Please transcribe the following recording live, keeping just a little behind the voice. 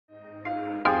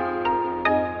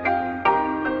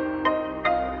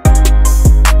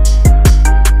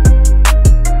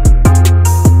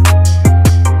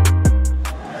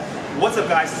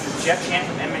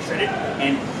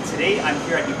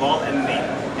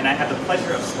I have the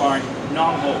pleasure of sparring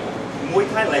Nong-O, Muay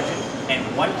Thai legend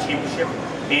and one championship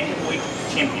Bantamweight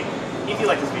champion. If you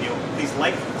like this video, please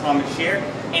like, comment, share,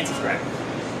 and subscribe.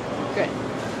 Okay.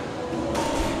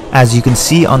 As you can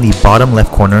see on the bottom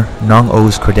left corner,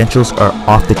 Nong-O's credentials are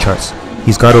off the charts.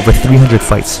 He's got over 300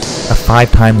 fights, a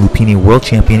 5-time Lupini world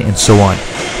champion, and so on.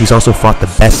 He's also fought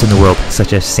the best in the world,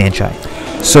 such as Saenchai.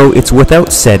 So it's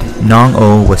without said,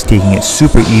 Nong-O was taking it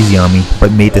super easy on me,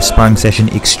 but made the sparring session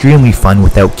extremely fun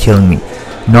without killing me.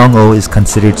 Nong-O is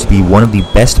considered to be one of the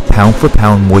best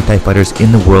pound-for-pound Muay Thai fighters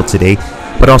in the world today,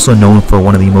 but also known for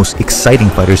one of the most exciting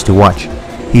fighters to watch.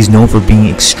 He's known for being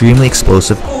extremely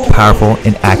explosive, powerful,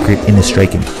 and accurate in his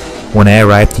striking. When I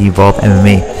arrived to Evolve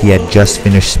MMA, he had just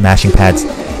finished smashing pads,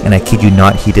 and I kid you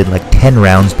not, he did like 10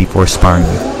 rounds before sparring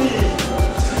me.